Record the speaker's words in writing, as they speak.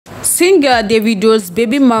Singer Davido's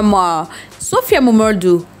baby mama, Sophia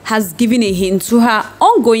has given a hint to her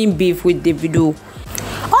ongoing beef with Davido.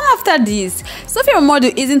 All after this, Sophia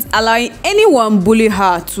isn't allowing anyone bully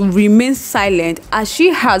her to remain silent as she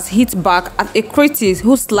has hit back at a critic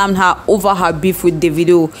who slammed her over her beef with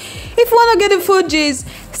Davido. If you want to get the full gist,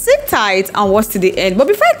 sit tight and watch to the end. But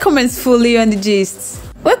before I comment fully on the gist,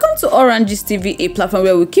 welcome to Orange TV, a platform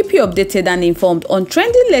where we keep you updated and informed on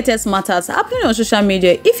trending latest matters happening on social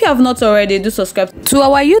media. If you have not already, do subscribe to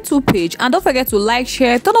our YouTube page and don't forget to like,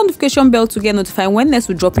 share, turn on the notification bell to get notified when next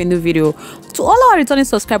we drop a new video. To all our returning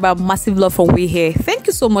subscribers, massive love from we here. Thank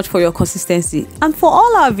you so much for your consistency, and for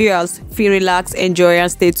all our viewers, feel relaxed, enjoy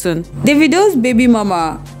and stay tuned. Davido's baby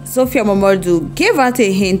mama, Sophia gave out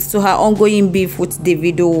a hint to her ongoing beef with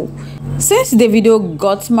Davido. Since Davido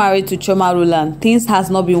got married to Chioma, things has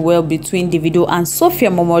not been well between Davido and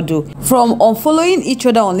Sophia. From unfollowing each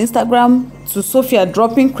other on Instagram to Sophia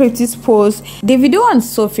dropping cryptic posts, Davido and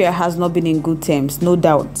Sophia has not been in good terms, no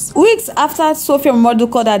doubt. Weeks after Sophia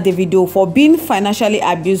called out Davido for being financially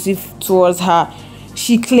abusive towards her,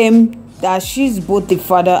 she claimed that she's both the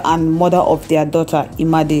father and mother of their daughter,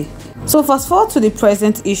 Imade. So fast forward to the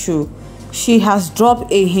present issue, she has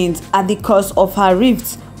dropped a hint at the cause of her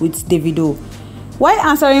rift with Davido. While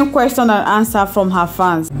answering question and answer from her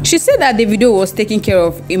fans, she said that Davido was taking care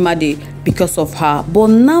of Imade because of her, but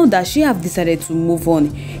now that she have decided to move on,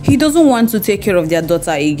 he doesn't want to take care of their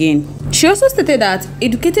daughter again. She also stated that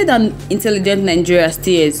educated and intelligent Nigeria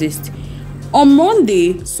still exists. On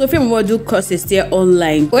Monday, Sophia crossed a stare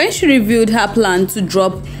online when she revealed her plan to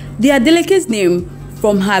drop their delicate's name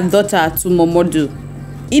from her daughter to Momodu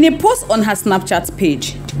in a post on her Snapchat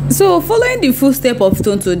page. So, following the footsteps of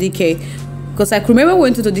Tonto Dike, because I could remember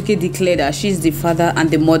when Tonto Dike declared that she's the father and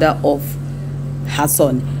the mother of her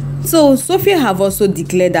son. So, Sophia have also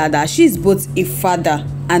declared that she's both a father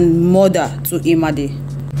and mother to Imade,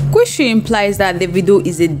 which implies that Davido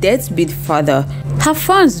is a deadbeat father. Her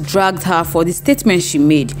fans dragged her for the statement she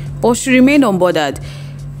made, but she remained unbothered.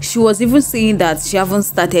 She was even saying that she haven't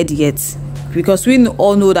started yet, because we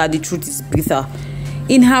all know that the truth is bitter.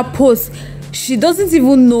 In her post, she doesn't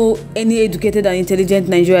even know any educated and intelligent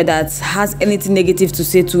Nigeria that has anything negative to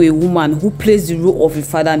say to a woman who plays the role of a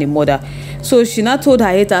father and a mother. So she now told her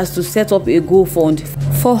haters to set up a GoFund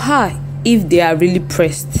for her if they are really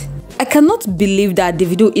pressed. I cannot believe that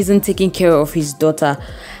Davido isn't taking care of his daughter.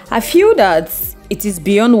 I feel that it is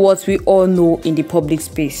beyond what we all know in the public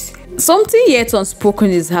space. Something yet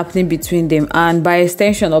unspoken is happening between them, and by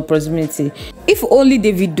extension or proximity. If only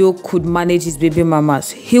Davido could manage his baby mamas,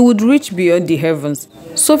 he would reach beyond the heavens.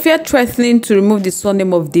 Sophia threatening to remove the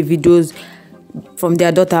surname of Davido's from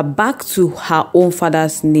their daughter back to her own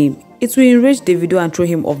father's name. It will enrage Davido and throw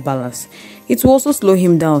him off balance. It will also slow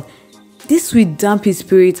him down. This will damp his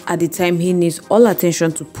spirit at the time he needs all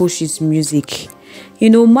attention to push his music. You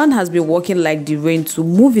know, man has been working like the rain to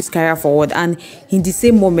move his career forward, and in the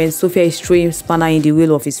same moment, Sophia is throwing spanner in the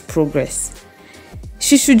wheel of his progress.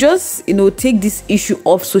 She should just, take this issue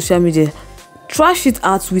off social media, trash it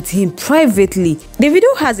out with him privately.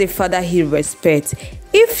 Davido has a father he respects.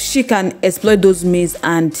 If she can exploit those means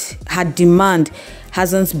and her demand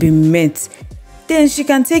hasn't been met, then she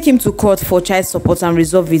can take him to court for child support and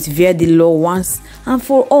resolve it via the law once and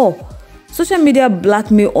for all. Social media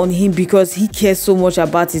blackmail on him because he cares so much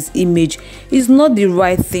about his image is not the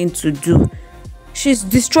right thing to do. She's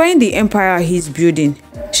destroying the empire he's building.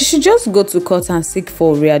 She should just go to court and seek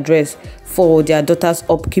for readdress for their daughter's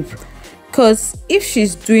upkeep. Because if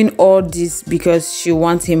she's doing all this because she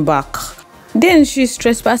wants him back, then she's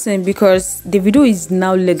trespassing because Davido is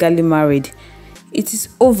now legally married. It is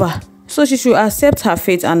over. So she should accept her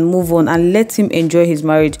fate and move on and let him enjoy his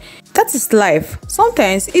marriage. That is life.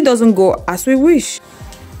 Sometimes it doesn't go as we wish.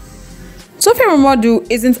 Sophia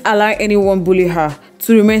isn't allowing anyone bully her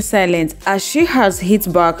to remain silent as she has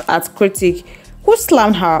hit back at critics who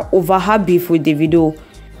slammed her over her beef with Davido.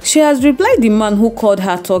 She has replied the man who called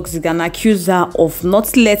her toxic and accused her of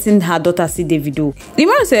not letting her daughter see Davido. The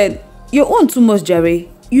man said, "You own too much, Jerry.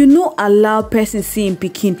 You no allow person seeing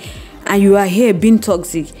Pekin and you are here being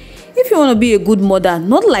toxic. If you want to be a good mother,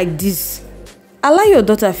 not like this. Allow your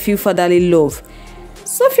daughter feel fatherly love."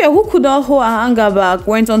 Sophia, who could not hold her anger back,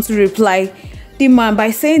 went on to reply the man by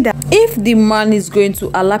saying that if the man is going to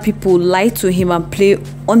allow people lie to him and play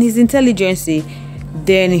on his intelligence,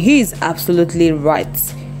 then he is absolutely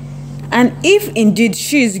right. And if indeed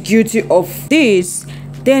she is guilty of this,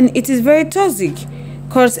 then it is very toxic,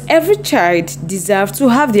 because every child deserves to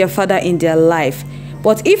have their father in their life.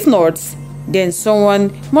 But if not, then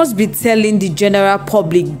someone must be telling the general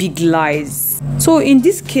public big lies. So in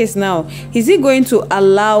this case now, is he going to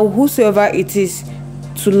allow whosoever it is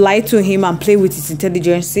to lie to him and play with his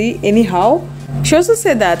intelligence anyhow? She also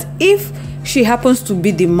said that if she happens to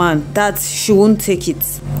be the man, that she won't take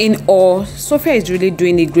it. In all, Sophia is really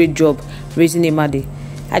doing a great job raising Imade.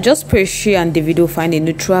 I just pray she and Davido find a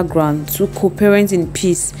neutral ground to co-parent in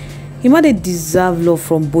peace. Imade deserve love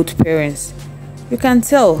from both parents. You can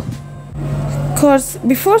tell. Because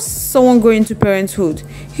before someone going into parenthood,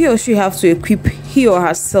 he or she have to equip he or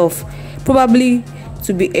herself, probably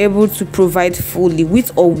to be able to provide fully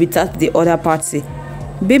with or without the other party.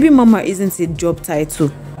 Baby mama isn't a job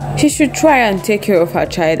title. She should try and take care of her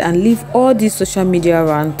child and leave all this social media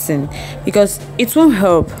ranting, because it won't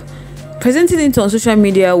help. Presenting it on social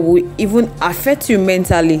media will even affect you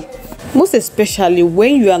mentally, most especially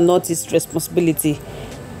when you are not his responsibility.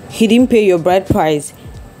 He didn't pay your bride price.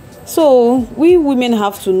 So we women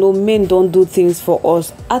have to know men don't do things for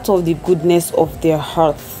us out of the goodness of their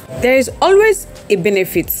heart. There is always a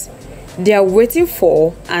benefit they are waiting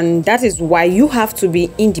for, and that is why you have to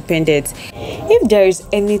be independent. If there is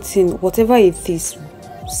anything, whatever it is,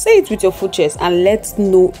 say it with your full chest and let's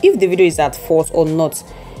know if the video is at fault or not.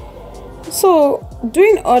 So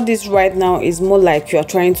doing all this right now is more like you are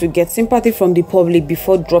trying to get sympathy from the public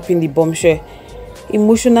before dropping the bombshell.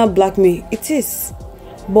 Emotional blackmail, it is.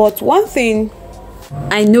 But one thing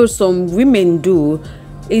I know some women do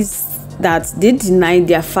is that they deny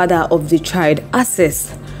their father of the child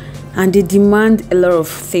access, and they demand a lot of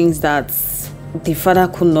things that the father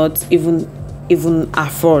could not even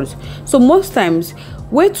afford. So most times,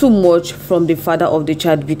 way too much from the father of the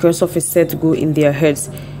child because of a set goal in their heads.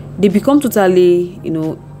 They become totally,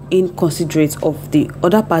 inconsiderate of the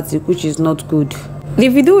other party, which is not good.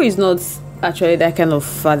 Davido is not actually that kind of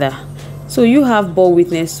father. So you have bore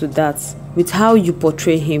witness to that with how you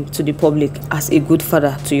portray him to the public as a good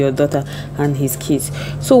father to your daughter and his kids.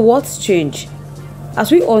 So what's changed? As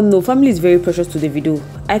we all know, family is very precious to Davido.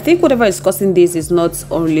 I think whatever is causing this is not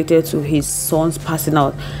unrelated to his son's passing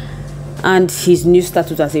out and his new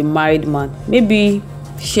status as a married man. Maybe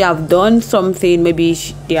she have done something, maybe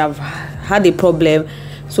they have had a problem.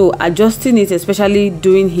 So adjusting it, especially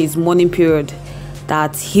during his mourning period,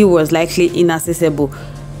 that he was likely inaccessible.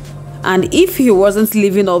 And if he wasn't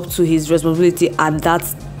living up to his responsibility at that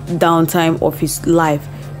downtime of his life,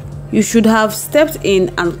 you should have stepped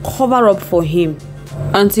in and cover up for him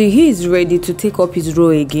until he is ready to take up his role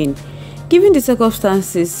again. Given the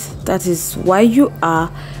circumstances, that is why you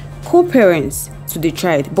are co-parents to the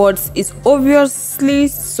child. But it's obviously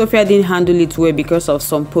Sophia didn't handle it well because of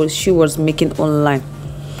some posts she was making online.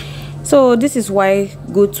 So this is why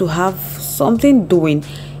good to have something doing.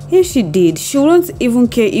 If she did, she wouldn't even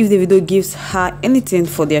care if the video gives her anything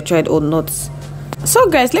for their child or not. So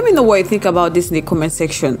guys, let me know what you think about this in the comment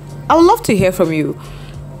section. I would love to hear from you.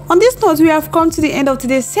 On this note, we have come to the end of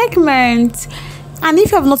today's segment. And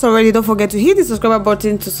if you have not already, don't forget to hit the subscribe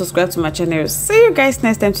button to subscribe to my channel. See you guys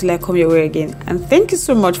next time till I come your way again. And thank you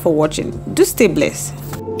so much for watching. Do stay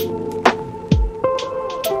blessed.